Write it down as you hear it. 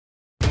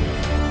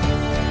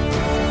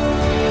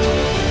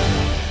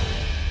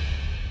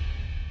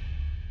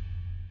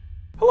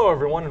Hello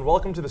everyone and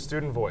welcome to the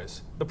Student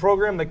Voice, the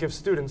program that gives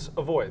students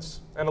a voice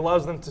and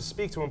allows them to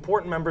speak to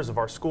important members of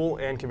our school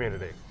and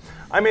community.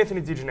 I'm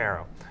Anthony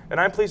DeGennaro,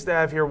 and I'm pleased to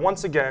have here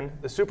once again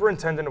the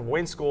Superintendent of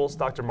Wayne Schools,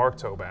 Dr. Mark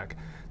Toback.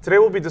 Today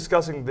we'll be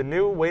discussing the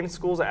new Wayne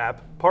Schools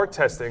app, park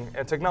testing,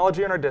 and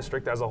technology in our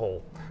district as a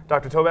whole.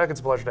 Dr. Toback,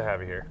 it's a pleasure to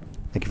have you here.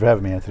 Thank you for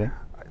having me, Anthony.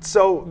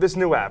 So this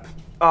new app,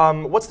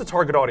 what's the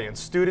target audience?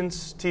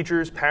 Students,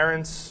 teachers,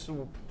 parents?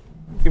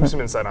 Give me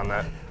some insight on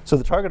that. So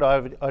the target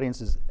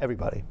audience is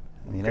everybody.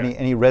 I mean,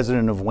 any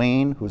resident of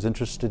Wayne who's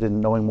interested in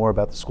knowing more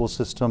about the school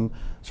system,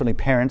 certainly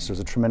parents. There's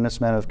a tremendous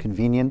amount of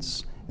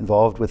convenience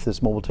involved with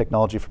this mobile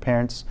technology for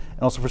parents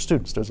and also for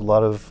students. There's a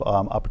lot of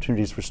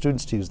opportunities for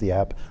students to use the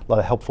app, a lot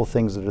of helpful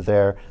things that are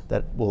there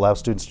that will allow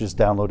students to just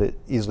download it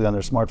easily on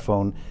their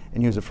smartphone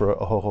and use it for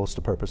a whole host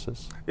of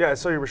purposes. Yeah, I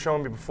saw you were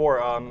showing me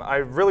before. I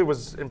really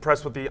was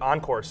impressed with the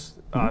on-course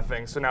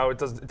thing. So now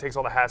it takes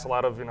all the hassle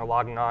out of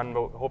logging on,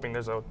 hoping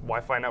there's a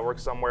Wi-Fi network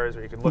somewhere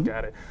where you can look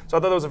at it. So I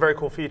thought that was a very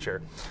cool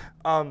feature.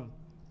 Why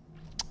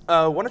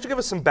don't you give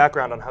us some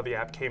background on how the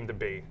app came to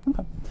be?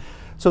 Okay.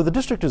 So the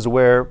district is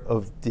aware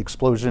of the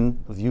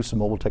explosion of the use of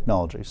mobile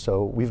technology.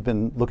 So we've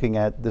been looking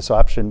at this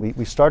option.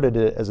 We started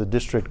it as a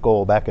district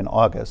goal back in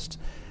August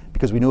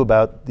because we knew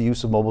about the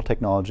use of mobile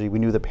technology. We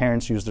knew that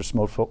parents use their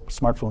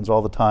smartphones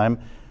all the time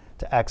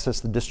to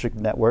access the district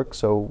network.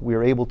 So we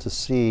were able to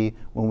see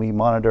when we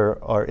monitor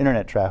our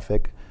internet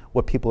traffic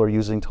what people are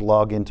using to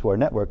log into our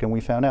network. And we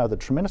found out that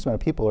a tremendous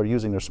amount of people are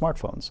using their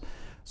smartphones.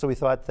 So we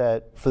thought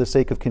that for the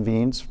sake of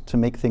convenience, to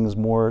make things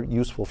more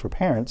useful for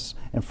parents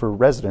and for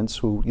residents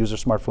who use their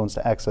smartphones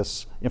to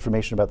access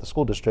information about the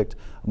school district,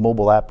 a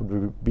mobile app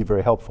would be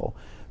very helpful.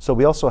 So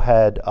we also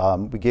had,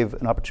 we gave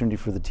an opportunity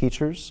for the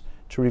teachers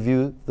to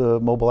review the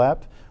mobile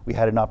app. We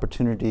had an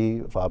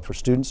opportunity for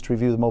students to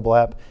review the mobile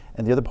app.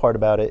 And the other part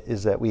about it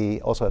is that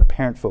we also had a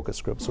parent focus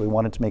group. So we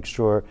wanted to make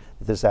sure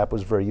that this app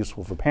was very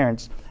useful for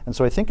parents. And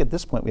so I think at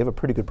this point we have a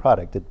pretty good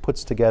product. It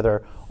puts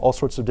together all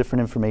sorts of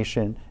different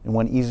information in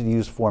one easy to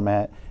use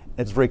format.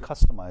 It's very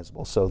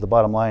customizable. So the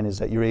bottom line is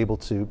that you're able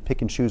to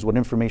pick and choose what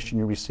information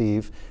you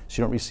receive. So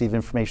you don't receive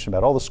information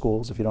about all the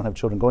schools. If you don't have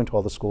children going to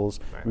all the schools,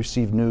 you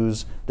receive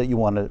news that you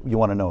want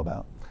to know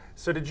about.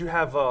 So did you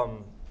have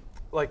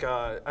like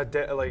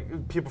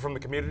people from the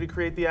community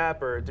create the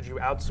app, or did you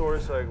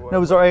outsource? No, it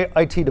was our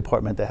IT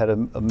department that had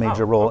a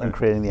major role in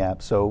creating the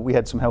app. So we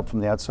had some help from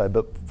the outside,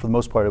 but for the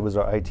most part, it was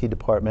our IT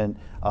department,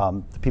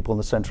 the people in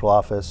the central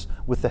office,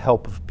 with the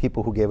help of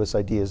people who gave us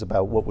ideas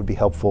about what would be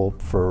helpful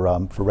for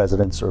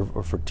residents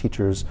or for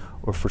teachers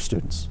or for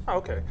students. Oh,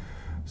 okay.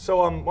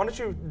 So why don't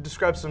you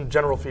describe some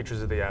general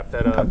features of the app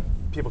that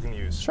people can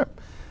use? Sure.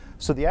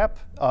 So the app,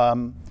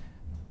 like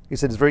I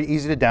said, is very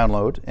easy to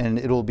download, and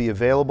it'll be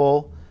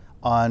available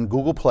on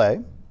Google Play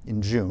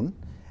in June,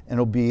 and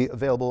it'll be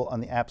available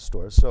on the App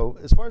Store. So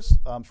as far as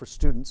for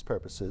students'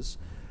 purposes,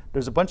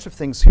 there's a bunch of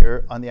things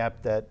here on the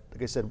app that,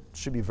 like I said,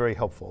 should be very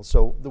helpful.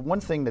 So the one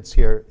thing that's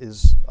here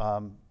is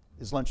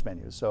lunch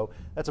menus. So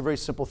that's a very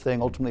simple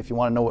thing. Ultimately, if you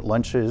want to know what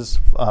lunch is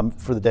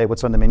for the day,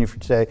 what's on the menu for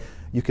today,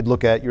 you could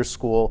look at your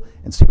school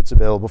and see what's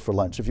available for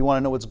lunch. If you want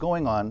to know what's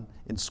going on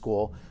in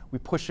school, we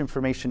push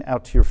information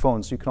out to your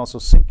phone, so you can also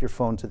sync your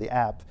phone to the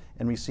app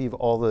and receive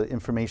all the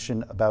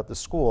information about the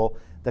school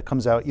that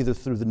comes out either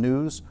through the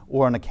news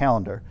or on a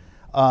calendar.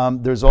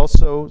 There's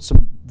also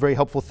some very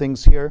helpful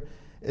things here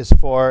as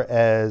far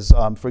as,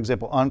 for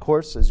example, on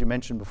course, as you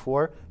mentioned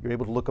before, you're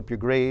able to look up your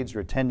grades,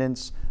 your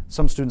attendance.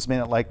 Some students may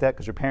not like that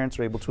because your parents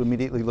are able to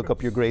immediately look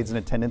up your grades and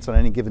attendance on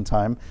any given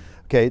time.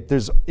 Okay,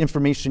 there's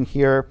information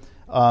here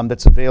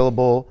that's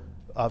available.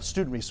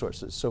 Student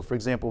resources. So for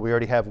example, we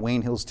already have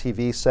Wayne Hills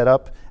TV set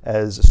up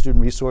as a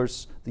student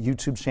resource, the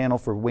YouTube channel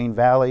for Wayne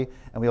Valley,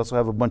 and we also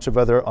have a bunch of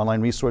other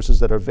online resources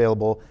that are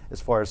available as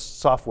far as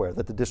software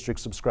that the district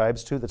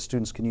subscribes to that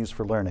students can use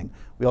for learning.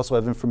 We also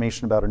have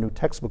information about our new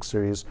textbook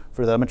series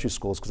for the elementary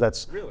schools, because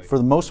that's, for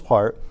the most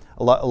part,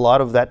 a lot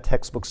of that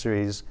textbook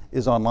series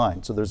is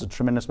online. So there's a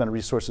tremendous amount of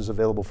resources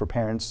available for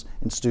parents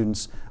and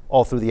students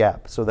all through the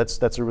app. So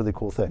that's a really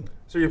cool thing.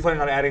 So you're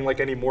planning on adding like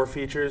any more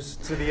features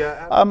to the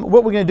app?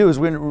 What we're going to do is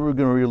we're going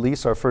to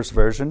release our first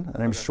version,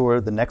 and I'm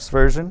sure the next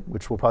version,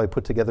 which we'll probably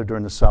put together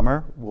during the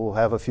summer, will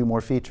have a few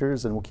more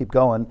features, and we'll keep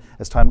going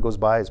as time goes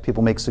by, as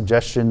people make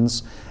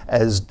suggestions,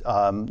 as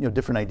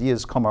different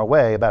ideas come our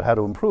way about how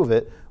to improve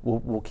it.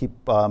 We'll keep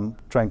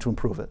trying to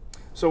improve it.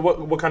 So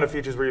what kind of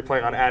features were you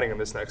planning on adding in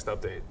this next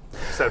update?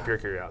 Just out of pure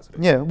curiosity.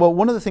 Yeah, well,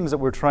 one of the things that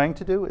we're trying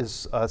to do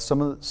is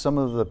some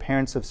of the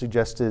parents have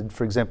suggested,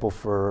 for example,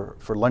 for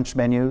lunch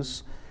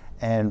menus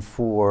and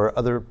for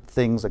other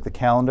things like the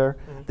calendar,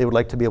 they would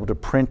like to be able to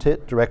print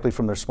it directly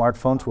from their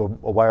smartphone to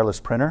a wireless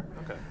printer.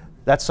 Okay.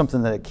 That's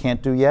something that it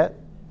can't do yet.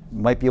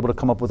 Might be able to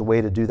come up with a way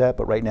to do that,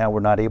 but right now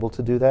we're not able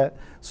to do that.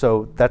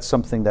 So that's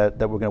something that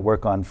we're going to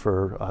work on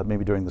for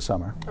maybe during the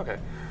summer. Okay.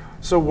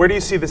 So where do you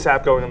see this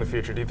app going in the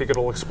future? Do you think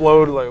it'll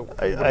explode? What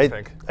do you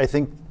think? I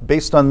think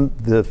based on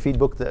the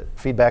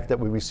feedback that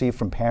we receive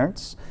from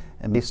parents,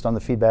 and based on the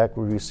feedback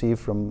we receive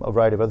from a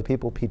variety of other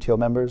people, PTO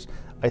members,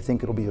 I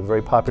think it'll be a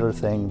very popular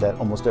thing that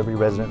almost every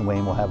resident in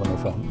Wayne will have on their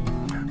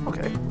phone.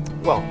 Okay,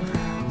 well,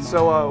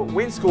 so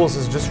Wayne Schools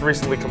has just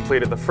recently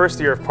completed the first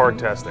year of park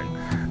testing.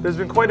 There's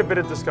been quite a bit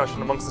of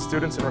discussion amongst the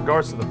students in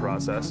regards to the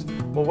process.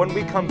 Well, when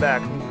we come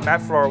back,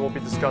 Matt Ferrara will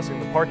be discussing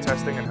the park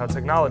testing and how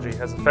technology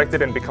has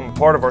affected and become a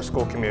part of our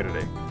school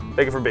community.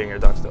 Thank you for being here,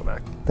 Dr.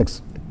 Toback.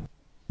 Thanks.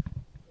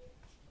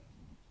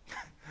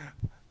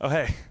 Oh,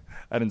 hey,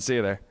 I didn't see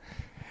you there.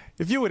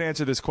 If you would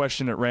answer this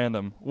question at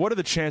random, what are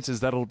the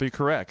chances that it'll be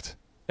correct?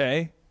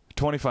 A,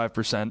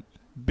 25%,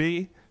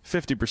 B,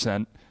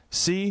 50%,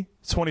 C,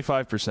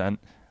 25%,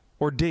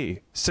 or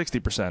D,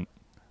 60%?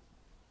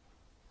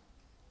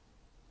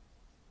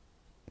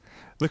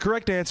 The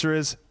correct answer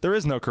is there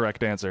is no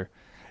correct answer.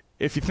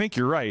 If you think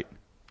you're right,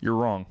 you're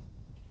wrong.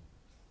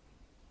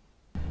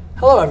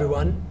 Hello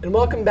everyone, and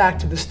welcome back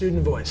to The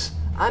Student Voice.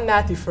 I'm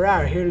Matthew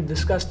Ferrara, here to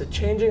discuss the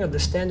changing of the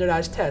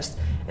standardized test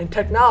and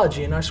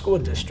technology in our school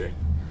district.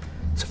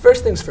 So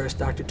first things first,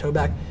 Dr.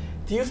 Toback,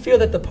 do you feel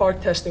that the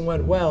park testing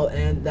went well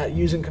and that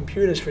using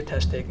computers for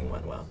test taking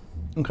went well?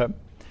 Okay.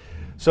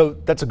 So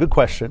that's a good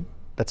question.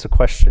 That's a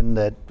question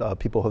that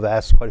people have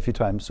asked quite a few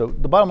times. So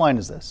the bottom line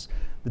is this.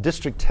 The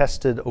district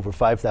tested over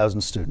 5,000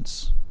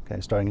 students,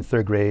 okay, starting in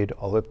 3rd grade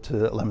all the way up to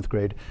 11th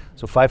grade.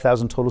 So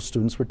 5,000 total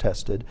students were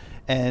tested.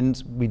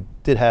 And we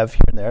did have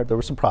here and there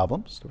were some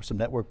problems. There were some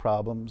network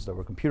problems. There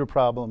were computer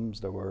problems.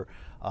 There were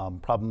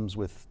problems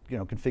with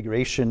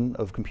configuration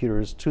of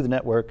computers to the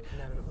network.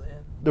 Inevitably, yeah.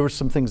 There were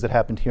some things that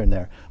happened here and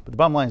there. But the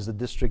bottom line is the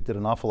district did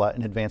an awful lot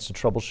in advance to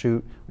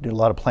troubleshoot. We did a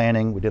lot of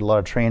planning. We did a lot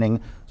of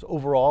training. So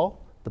overall,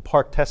 the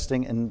park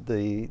testing and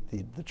the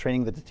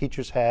training that the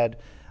teachers had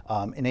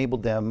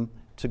enabled them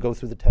to go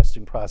through the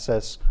testing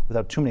process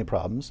without too many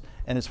problems.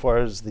 And as far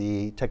as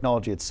the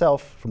technology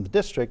itself from the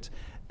district,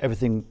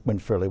 everything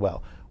went fairly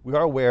well. We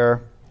are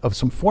aware of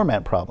some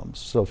format problems.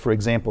 So for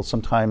example,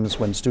 sometimes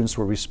when students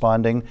were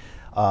responding,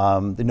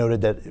 they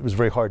noted that it was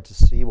very hard to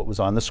see what was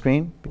on the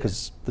screen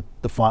because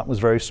the font was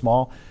very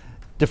small.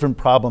 Different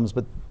problems,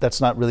 but that's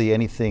not really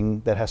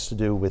anything that has to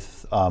do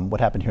with what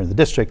happened here in the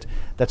district.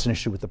 That's an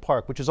issue with the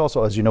park, which is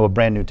also, as you know, a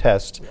brand new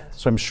test. Yes.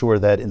 So I'm sure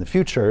that in the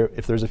future,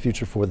 if there's a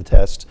future for the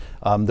test,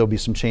 there'll be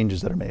some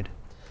changes that are made.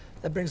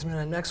 That brings me to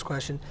the next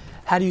question.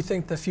 How do you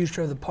think the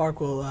future of the park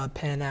will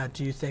pan out?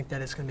 Do you think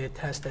that it's going to be a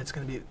test that's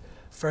going to be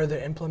further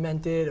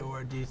implemented,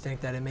 or do you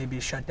think that it may be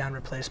shut down,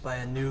 replaced by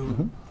a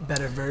new,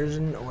 better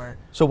version? Or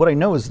So what I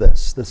know is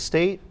this. The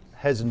state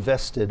has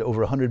invested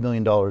over $100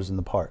 million in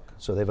the park.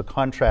 So they have a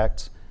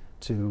contract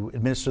to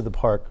administer the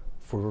park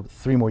for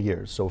 3 more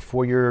years. So a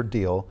 4-year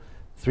deal,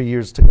 3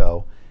 years to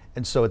go.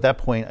 And so at that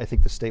point, I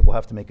think the state will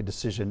have to make a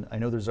decision. I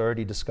know there's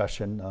already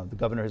discussion. The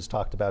governor has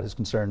talked about his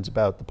concerns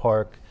about the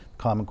park,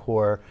 Common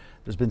Core.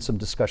 There's been some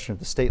discussion at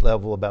the state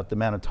level about the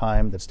amount of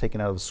time that's taken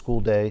out of the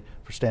school day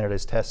for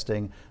standardized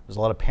testing. There's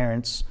a lot of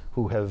parents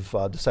who have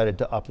decided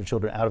to opt their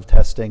children out of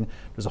testing.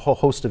 There's a whole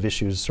host of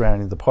issues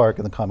surrounding the park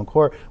and the Common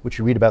Core, which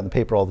you read about in the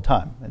paper all the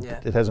time, and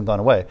it hasn't gone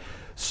away.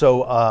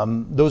 So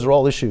those are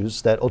all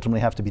issues that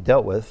ultimately have to be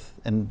dealt with,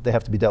 and they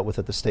have to be dealt with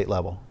at the state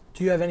level.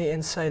 do you have any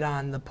insight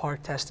on the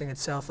park testing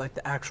itself, like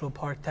the actual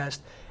park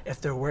test, if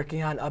they're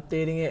working on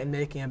updating it and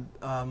making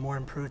a more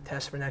improved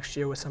test for next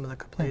year with some of the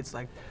complaints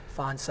like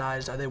font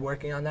size? Are they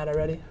working on that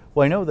already?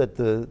 Well, I know that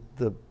the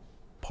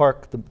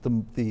park,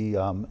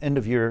 the end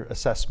of year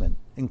assessment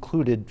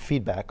included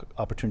feedback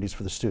opportunities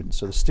for the students.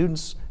 So the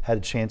students had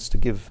a chance to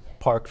give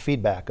park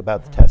feedback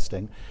about the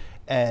testing.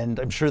 And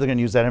I'm sure they're going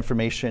to use that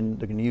information.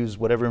 They're going to use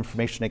whatever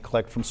information they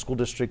collect from school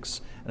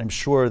districts. And I'm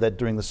sure that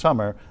during the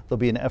summer, there'll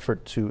be an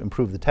effort to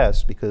improve the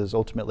test, because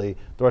ultimately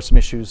there are some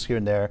issues here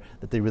and there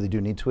that they really do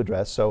need to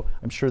address. So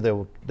I'm sure they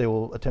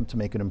will attempt to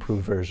make an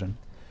improved version.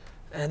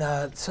 And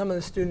some of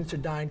the students are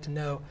dying to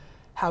know,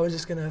 how is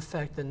this going to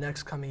affect the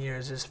next coming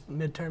years? Is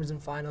midterms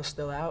and finals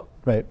still out?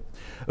 Right.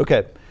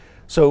 Okay.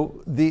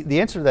 So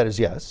the answer to that is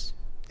yes.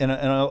 And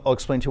I'll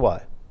explain to you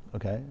why.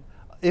 Okay.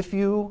 If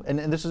you,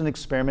 and this is an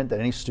experiment that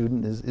any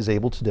student is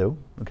able to do,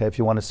 okay, if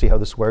you want to see how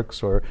this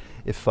works, or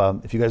if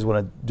you guys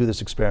want to do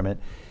this experiment,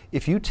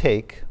 if you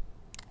take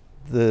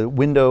the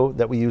window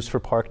that we use for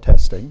park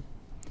testing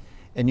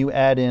and you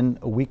add in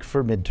a week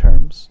for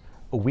midterms,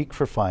 a week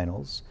for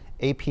finals,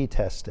 AP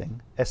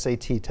testing,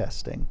 SAT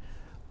testing,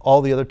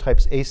 all the other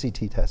types,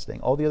 ACT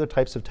testing, all the other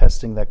types of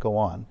testing that go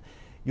on,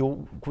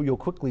 you'll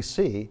quickly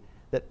see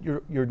that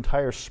your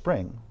entire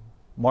spring,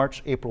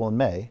 March, April, and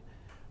May,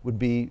 would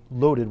be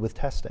loaded with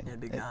testing. It'd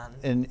be gone.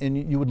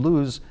 And you would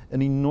lose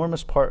an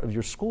enormous part of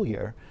your school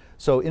year.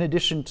 So in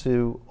addition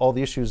to all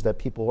the issues that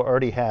people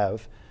already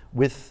have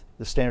with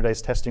the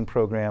standardized testing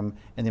program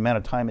and the amount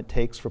of time it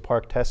takes for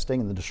park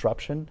testing and the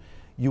disruption,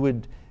 you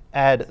would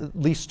add at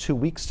least 2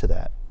 weeks to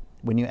that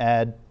when you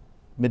add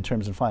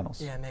midterms and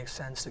finals. Yeah, it makes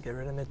sense to get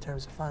rid of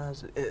midterms and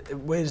finals. It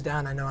weighs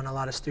down, I know, on a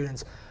lot of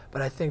students,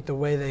 but I think the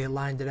way they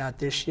lined it out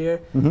this year,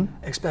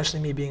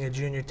 especially me being a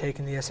junior,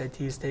 taking the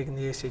SATs, taking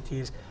the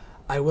ACTs,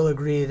 I will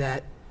agree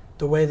that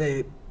the way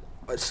they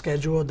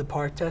scheduled the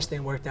park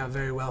testing, worked out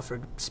very well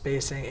for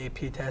spacing,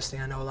 AP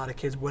testing. I know a lot of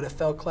kids would have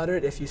felt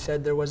cluttered if you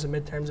said there was a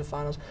midterms and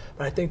finals,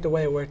 but I think the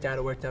way it worked out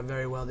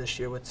very well this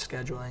year with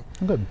scheduling.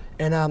 Good.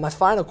 And my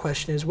final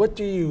question is, what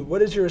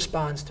is your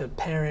response to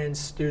parents,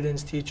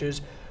 students,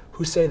 teachers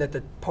who say that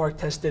the park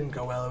test didn't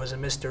go well, it was a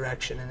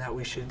misdirection, and that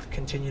we should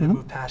continue to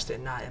move past it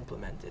and not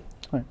implement it?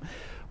 All right.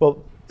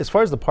 Well, as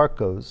far as the park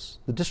goes,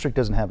 the district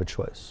doesn't have a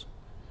choice.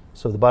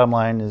 So the bottom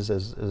line is,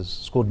 as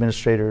school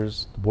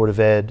administrators, the Board of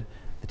Ed,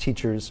 the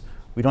teachers,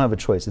 we don't have a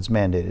choice. It's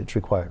mandated. It's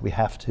required. We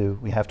have to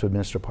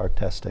administer park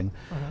testing.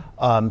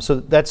 So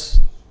that's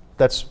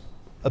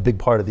a big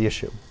part of the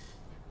issue,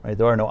 right?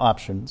 There are no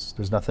options.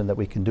 There's nothing that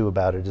we can do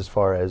about it as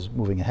far as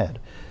moving ahead.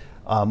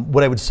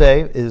 What I would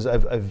say is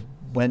I've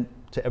went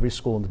to every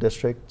school in the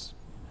district,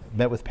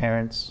 met with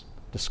parents,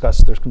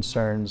 discussed their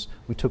concerns.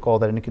 We took all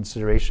that into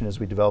consideration as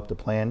we developed a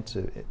plan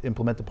to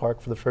implement the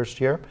park for the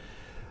first year.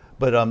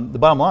 But the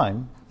bottom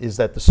line is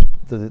that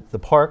the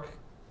park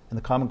and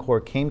the Common Core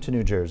came to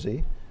New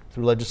Jersey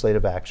through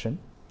legislative action,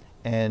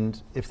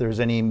 and if there's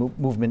any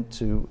movement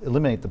to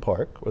eliminate the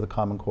park or the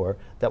Common Core,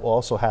 that will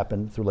also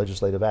happen through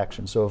legislative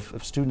action. So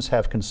if students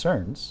have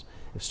concerns,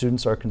 if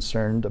students are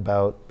concerned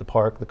about the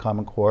park, the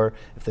Common Core,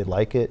 if they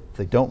like it, if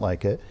they don't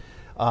like it,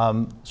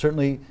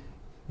 certainly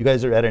you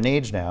guys are at an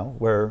age now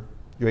where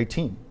you're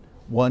 18.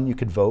 One, you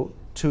could vote.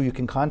 Two, you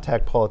can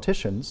contact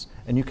politicians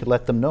and you could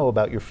let them know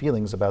about your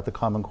feelings about the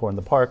Common Core and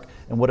the park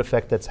and what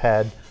effect that's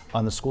had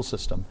on the school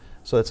system.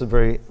 So that's a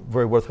very,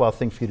 very worthwhile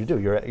thing for you to do.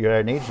 You're at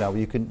an age now where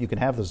you can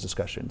have those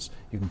discussions.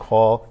 You can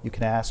call, you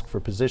can ask for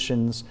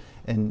positions,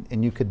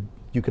 and you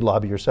could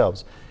lobby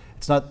yourselves.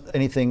 It's not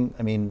anything.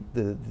 I mean,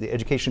 the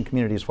education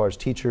community, as far as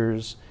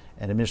teachers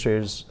and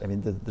administrators, I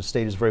mean, the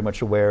state is very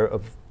much aware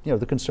of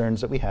the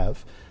concerns that we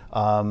have,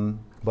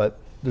 but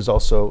there's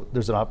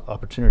an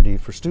opportunity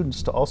for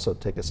students to also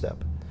take a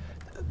step.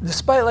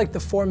 Despite like the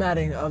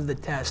formatting of the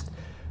test,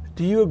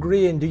 do you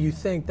agree and do you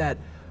think that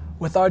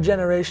with our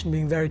generation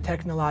being very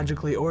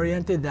technologically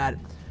oriented, that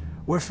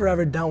we're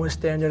forever done with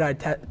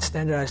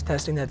standardized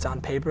testing that's on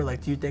paper?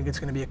 Like, do you think it's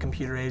going to be a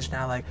computer age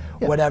now? Like,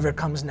 whatever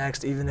comes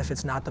next, even if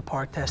it's not the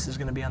park test, is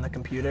going to be on the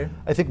computer?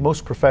 I think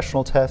most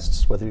professional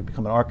tests, whether you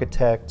become an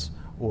architect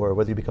or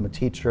whether you become a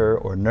teacher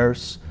or a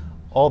nurse,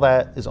 all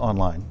that is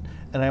online.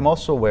 And I'm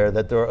also aware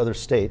that there are other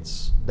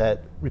states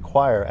that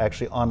require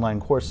actually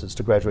online courses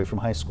to graduate from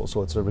high school.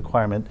 So it's a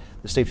requirement.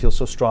 The state feels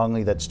so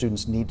strongly that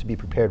students need to be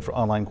prepared for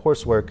online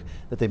coursework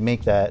that they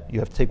make that you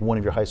have to take one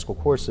of your high school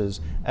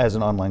courses as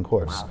an online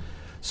course. Wow.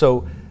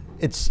 So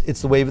it's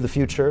the wave of the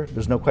future.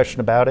 There's no question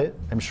about it.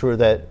 I'm sure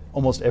that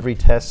almost every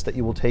test that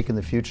you will take in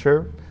the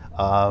future,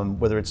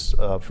 whether it's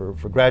for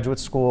graduate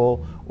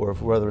school or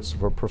whether it's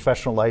for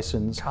professional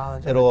license,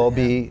 college, it'll all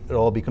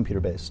be computer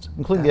based,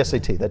 including the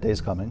SAT. That day's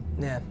coming.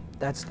 Yeah,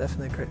 that's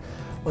definitely great.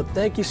 Well,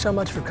 thank you so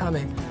much for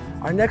coming.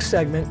 Our next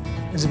segment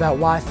is about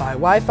Wi-Fi.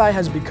 Wi-Fi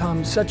has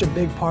become such a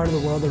big part of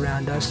the world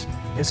around us.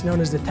 It's known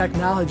as the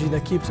technology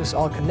that keeps us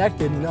all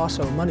connected and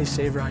also a money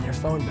saver on your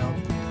phone bill.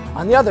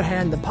 On the other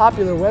hand, the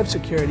popular web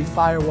security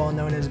firewall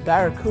known as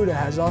Barracuda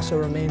has also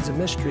remains a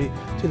mystery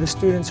to the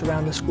students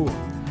around the school.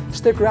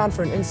 Stick around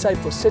for an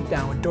insightful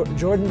sit-down with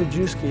Jordan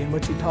Dejewski in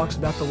which he talks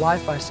about the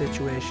Wi-Fi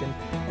situation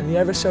and the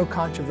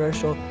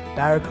ever-so-controversial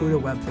Barracuda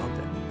web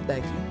filter.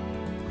 Thank you.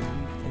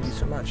 Thank you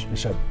so much.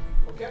 Sure.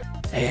 Okay.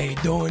 Hey, how you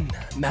doing?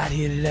 Matt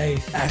here today,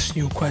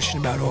 asking you a question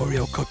about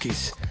Oreo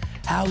cookies.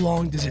 How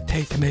long does it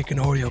take to make an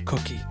Oreo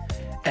cookie?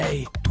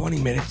 A, 20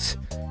 minutes,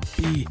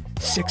 B,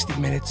 60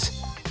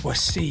 minutes, or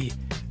C,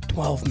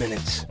 12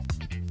 minutes?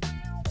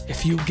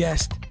 If you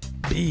guessed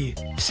B,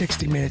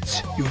 60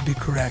 minutes, you would be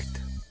correct.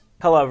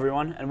 Hello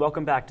everyone, and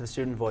welcome back to the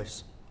Student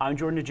Voice. I'm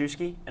Jordan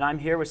Dejewski, and I'm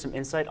here with some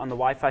insight on the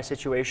Wi-Fi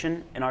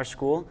situation in our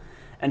school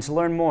and to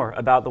learn more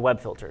about the web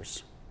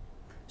filters.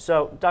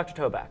 So, Dr.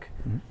 Toback,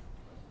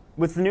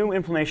 with the new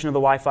implementation of the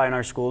Wi-Fi in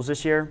our schools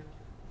this year,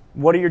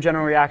 what are your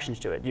general reactions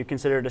to it? Do you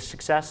consider it a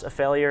success, a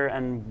failure,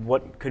 and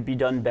what could be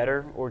done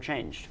better or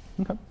changed?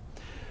 Okay.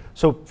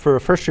 So for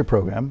a first-year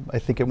program, I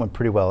think it went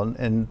pretty well.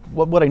 And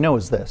what I know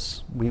is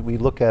this. We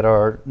look at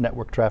our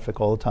network traffic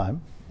all the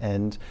time.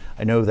 And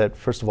I know that,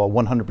 first of all,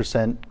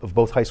 100% of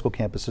both high school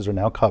campuses are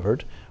now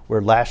covered,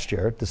 where last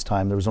year, at this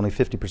time, there was only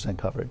 50%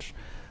 coverage.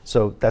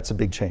 So that's a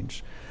big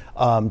change.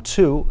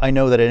 Two, I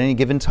know that at any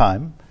given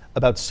time,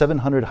 about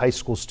 700 high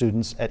school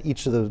students at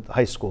each of the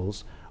high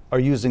schools are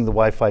using the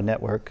Wi-Fi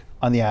network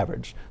on the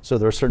average. So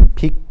there are certain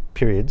peak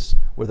periods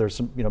where there's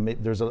some,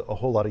 there's a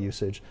whole lot of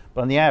usage.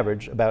 But on the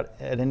average, about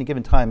at any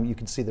given time, you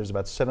can see there's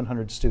about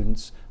 700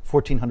 students,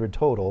 1,400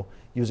 total,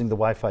 using the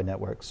Wi-Fi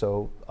network.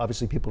 So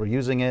obviously people are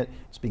using it.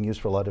 It's being used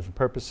for a lot of different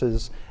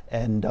purposes,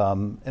 and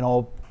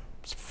all,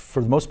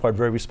 for the most part,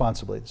 very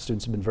responsibly. The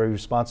students have been very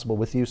responsible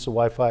with the use of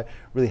Wi-Fi.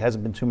 Really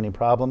hasn't been too many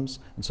problems,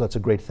 and so that's a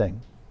great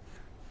thing.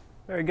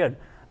 Very good.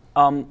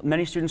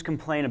 Many students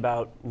complain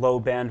about low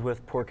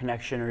bandwidth, poor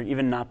connection, or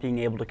even not being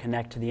able to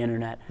connect to the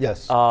internet.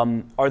 Yes.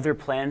 Are there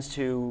plans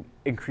to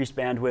increase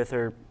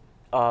bandwidth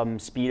or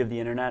speed of the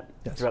internet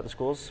throughout the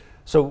schools?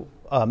 So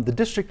the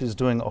district is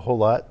doing a whole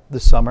lot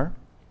this summer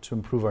to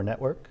improve our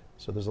network.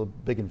 So there's a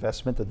big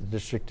investment that the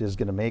district is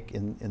going to make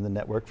in the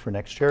network for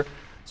next year.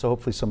 So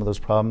hopefully some of those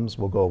problems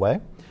will go away.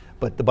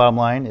 But the bottom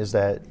line is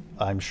that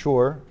I'm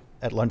sure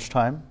at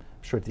lunchtime,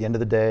 I'm sure at the end of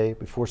the day,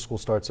 before school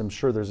starts, I'm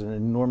sure there's an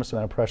enormous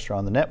amount of pressure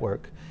on the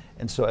network.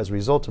 And so as a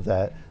result of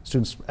that,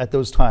 students at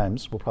those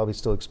times will probably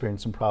still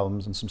experience some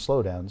problems and some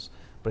slowdowns.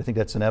 But I think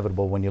that's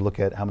inevitable when you look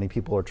at how many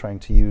people are trying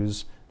to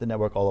use the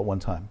network all at one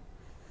time.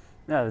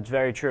 No, that's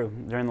very true.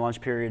 During the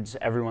lunch periods,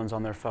 everyone's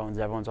on their phones,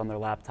 everyone's on their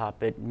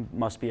laptop. It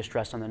must be a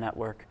stress on the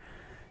network.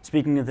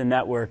 Speaking of the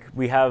network,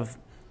 we have,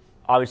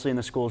 obviously in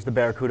the schools, the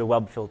Barracuda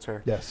web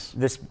filter. Yes.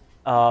 This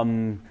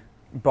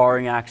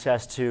barring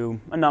access to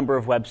a number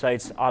of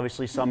websites,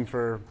 obviously some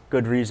for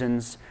good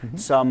reasons,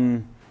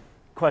 some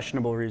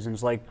questionable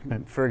reasons, like,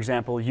 for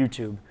example,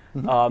 YouTube.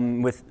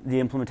 With the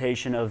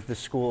implementation of the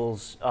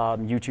school's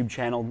YouTube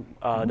channel,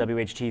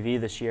 WHTV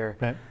this year,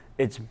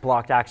 it's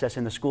blocked access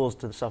in the schools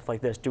to stuff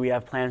like this. Do we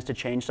have plans to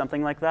change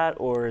something like that,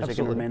 or is it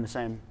going to remain the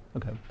same?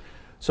 Okay.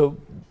 So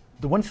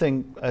the one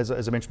thing, as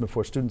I mentioned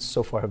before, students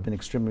so far have been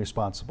extremely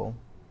responsible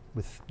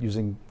with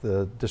using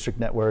the district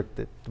network,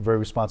 they're very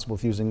responsible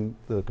with using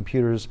the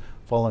computers,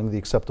 following the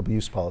acceptable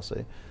use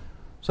policy.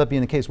 So that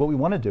being the case, what we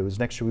want to do is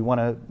next year we want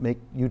to make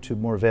YouTube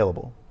more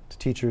available to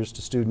teachers,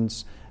 to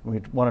students, and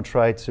we want to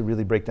try to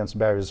really break down some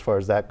barriers as far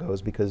as that goes,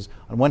 because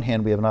on one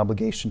hand we have an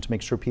obligation to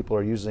make sure people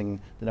are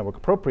using the network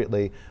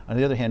appropriately. On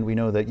the other hand, we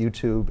know that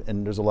YouTube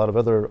and there's a lot of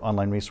other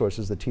online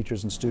resources that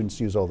teachers and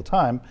students use all the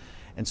time,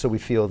 and so we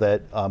feel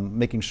that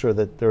making sure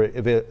that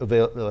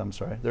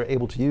they're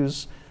able to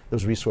use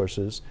those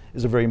resources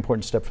is a very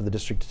important step for the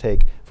district to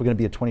take. If we're going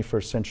to be a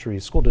 21st century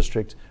school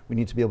district, we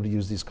need to be able to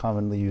use these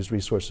commonly used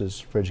resources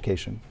for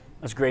education.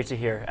 That's great to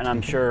hear, and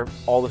I'm sure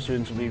all the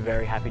students will be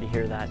very happy to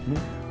hear that.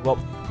 Well,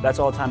 that's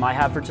all the time I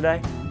have for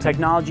today.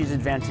 Technology is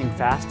advancing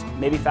fast,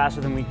 maybe faster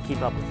than we can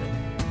keep up with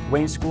it.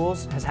 Wayne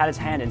Schools has had its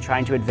hand in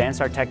trying to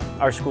advance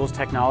our school's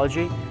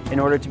technology in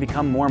order to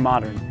become more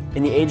modern.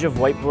 In the age of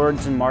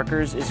whiteboards and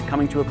markers is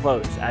coming to a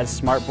close as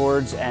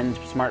smartboards and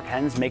smart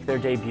pens make their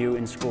debut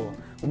in school.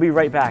 We'll be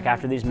right back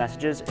after these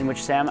messages in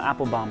which Sam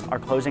Applebaum, our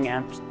closing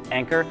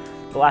anchor,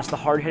 will ask the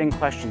hard-hitting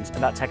questions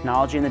about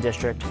technology in the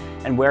district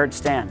and where it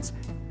stands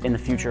in the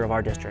future of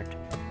our district.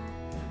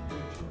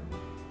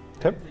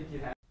 Okay.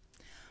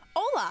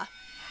 Hola!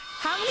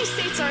 How many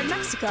states are in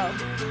Mexico?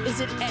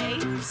 Is it A,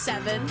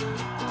 7,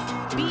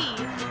 B,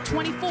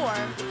 24,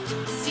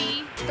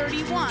 C,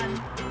 31,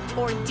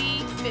 or D,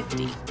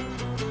 50?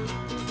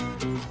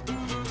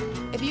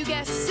 If you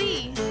guess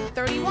C,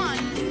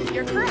 31,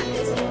 you're correct.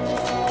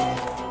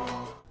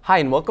 Hi,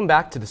 and welcome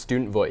back to the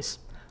Student Voice.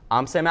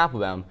 I'm Sam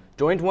Applebaum,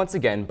 joined once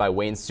again by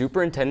Wayne's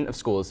Superintendent of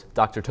Schools,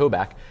 Dr.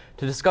 Toback,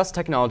 to discuss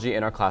technology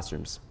in our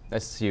classrooms.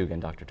 Nice to see you again,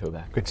 Dr.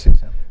 Toback. Good to see you,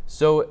 Sam.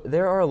 So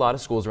there are a lot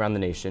of schools around the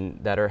nation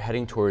that are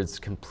heading towards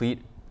complete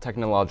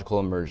technological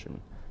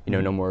immersion. You know,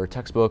 no more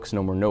textbooks,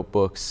 no more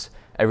notebooks,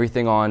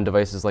 everything on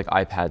devices like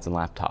iPads and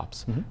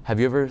laptops. Have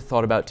you ever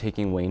thought about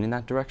taking Wayne in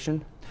that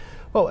direction?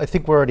 Well, I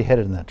think we're already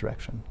headed in that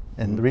direction.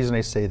 And the reason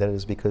I say that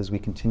is because we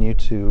continue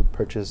to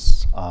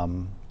purchase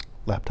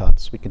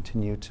laptops. We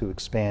continue to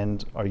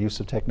expand our use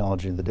of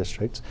technology in the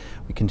district.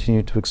 We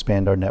continue to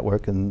expand our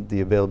network and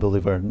the availability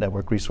of our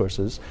network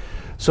resources.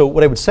 So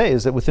what I would say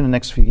is that within the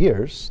next few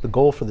years, the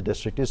goal for the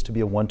district is to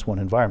be a one-to-one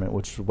environment,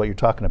 which is what you're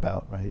talking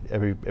about, right?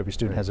 Every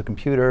student has a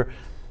computer,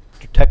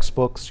 your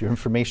textbooks, your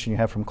information you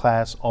have from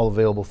class, all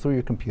available through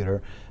your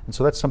computer. And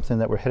so that's something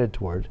that we're headed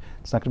toward.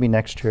 It's not going to be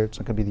next year, it's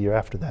not going to be the year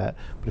after that.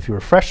 But if you're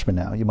a freshman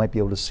now, you might be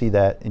able to see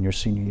that in your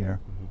senior year.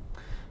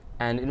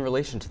 And in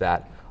relation to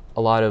that,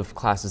 a lot of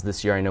classes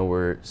this year I know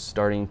we're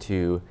starting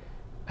to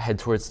head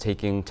towards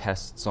taking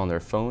tests on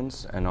their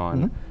phones and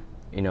on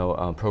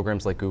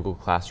programs like Google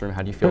Classroom.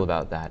 How do you feel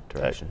about that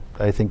direction?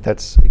 I think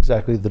that's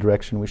exactly the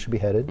direction we should be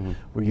headed.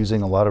 We're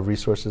using a lot of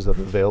resources that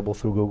are available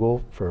through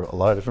Google for a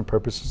lot of different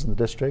purposes in the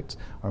district.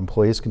 Our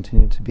employees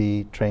continue to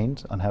be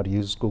trained on how to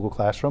use Google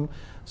Classroom.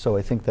 So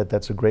I think that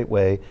that's a great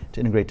way to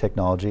integrate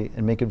technology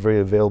and make it very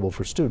available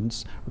for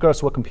students, regardless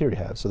of what computer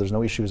you have. So there's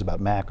no issues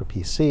about Mac or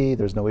PC.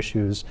 There's no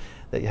issues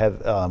that you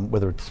have,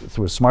 whether it's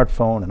through a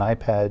smartphone, an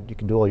iPad, you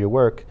can do all your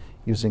work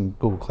using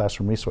Google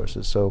Classroom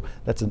resources. So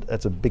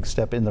that's a big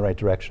step in the right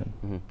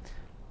direction.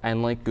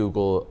 And like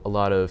Google, a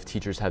lot of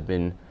teachers have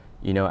been,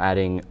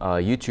 adding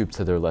YouTube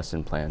to their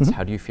lesson plans.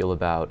 How do you feel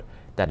about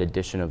that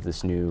addition of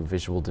this new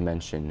visual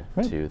dimension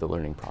to the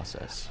learning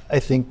process? I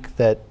think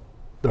that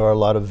there are a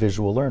lot of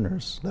visual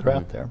learners that are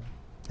out there.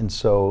 And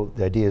so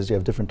the idea is you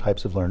have different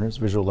types of learners.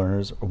 Visual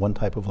learners are one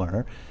type of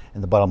learner.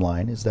 And the bottom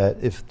line is that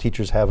if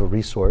teachers have a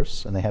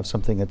resource and they have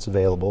something that's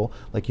available,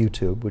 like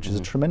YouTube, which is a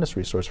tremendous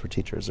resource for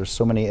teachers, there's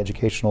so many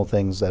educational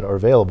things that are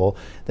available,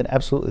 then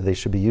absolutely they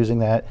should be using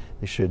that.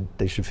 They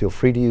should feel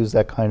free to use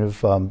that kind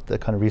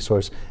of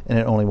resource, and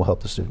it only will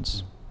help the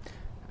students.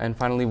 And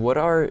finally, what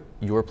are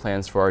your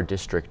plans for our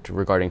district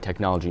regarding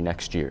technology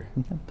next year?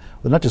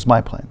 Well, not just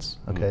my plans,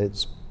 okay?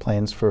 It's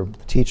plans for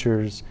the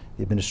teachers,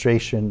 the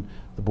administration,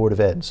 the Board of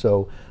Ed.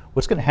 So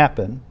what's going to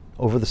happen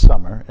over the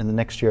summer and the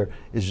next year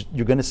is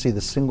you're going to see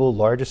the single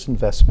largest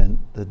investment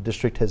the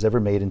district has ever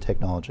made in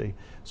technology.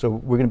 So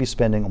we're going to be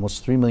spending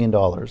almost $3 million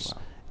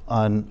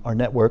on our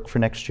network for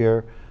next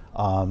year,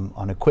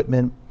 on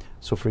equipment.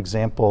 So for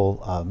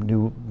example,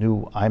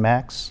 new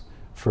iMacs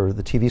for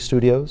the TV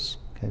studios.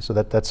 Okay, so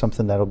that's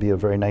something that'll be a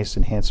very nice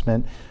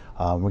enhancement.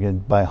 We're going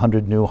to buy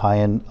 100 new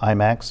high-end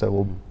iMacs that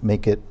will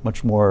make it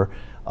much more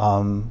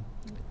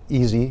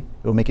easy.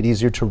 It will make it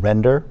easier to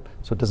render,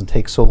 so it doesn't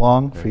take so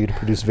long for you to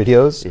produce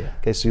videos. Yeah.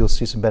 Okay, so you'll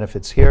see some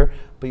benefits here,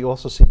 but you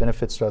also see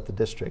benefits throughout the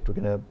district. We're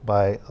going to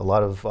buy a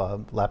lot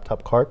of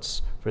laptop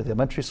carts for the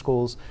elementary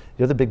schools.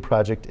 The other big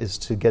project is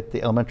to get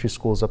the elementary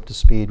schools up to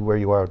speed where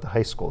you are at the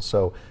high school.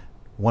 So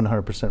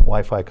 100%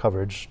 Wi-Fi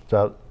coverage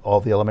throughout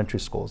all the elementary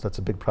schools. That's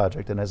a big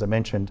project. And as I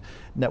mentioned,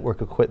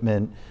 network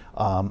equipment,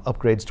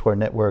 upgrades to our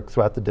network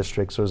throughout the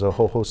district. So there's a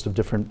whole host of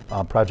different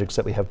projects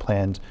that we have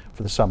planned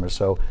for the summer.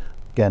 So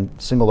again,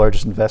 single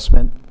largest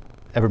investment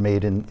ever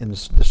made in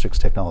this district's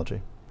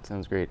technology.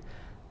 Sounds great.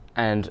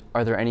 And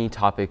are there any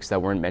topics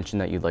that weren't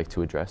mentioned that you'd like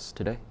to address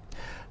today?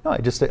 No, I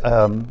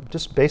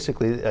just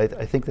basically,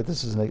 I think that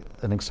this is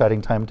an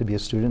exciting time to be a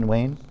student,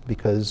 Wayne,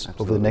 because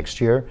over the next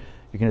year,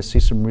 you're going to see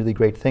some really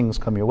great things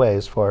come your way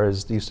as far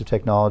as the use of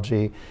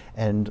technology,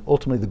 and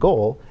ultimately the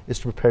goal is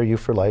to prepare you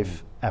for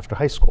life after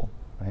high school,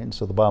 right? And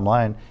so the bottom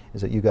line is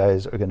that you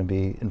guys are going to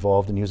be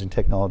involved in using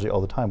technology all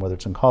the time, whether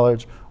it's in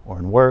college or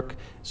in work.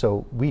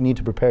 So we need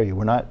to prepare you.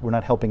 We're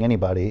not helping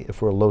anybody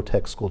if we're a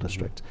low-tech school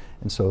district.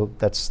 And so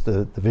that's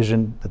the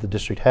vision that the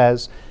district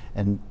has,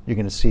 and you're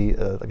going to see,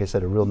 like I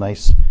said, a real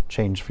nice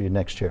change for you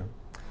next year.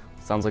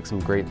 Sounds like some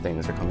great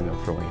things are coming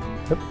up for Wayne.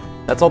 Yep.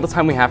 That's all the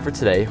time we have for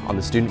today on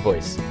The Student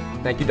Voice.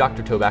 Thank you,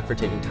 Dr. Toback, for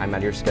taking time out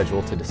of your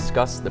schedule to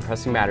discuss the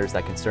pressing matters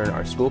that concern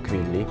our school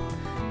community.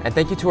 And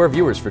thank you to our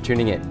viewers for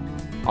tuning in.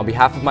 On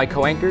behalf of my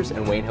co-anchors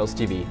and Wayne Hills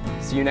TV,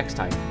 see you next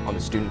time on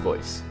The Student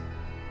Voice.